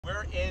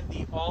here in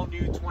the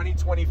all-new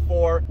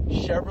 2024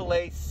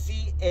 Chevrolet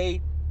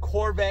C8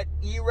 Corvette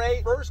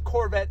E-Ray. First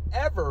Corvette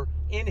ever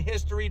in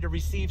history to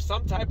receive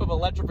some type of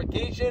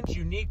electrification. It's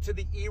unique to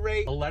the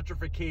E-Ray.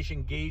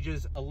 Electrification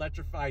gauges,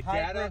 electrified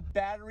data,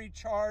 battery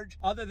charge.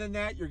 Other than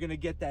that, you're gonna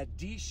get that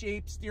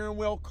D-shaped steering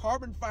wheel,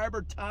 carbon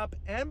fiber top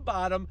and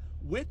bottom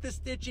with the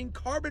stitching,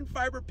 carbon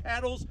fiber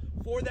paddles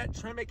for that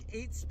Tremec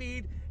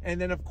 8-speed, and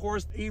then of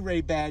course the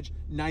E-Ray badge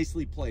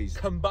nicely placed.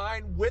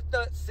 Combined with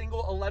the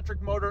single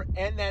electric motor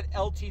and that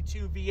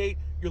LT2 V8,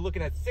 you're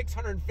looking at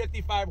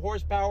 655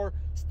 horsepower,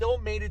 still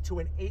mated to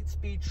an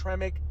 8-speed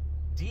Tremec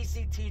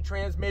DCT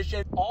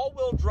transmission,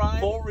 all-wheel drive.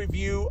 Full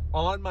review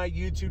on my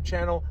YouTube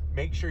channel.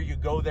 Make sure you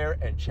go there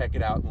and check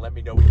it out and let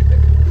me know what you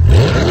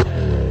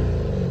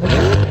think.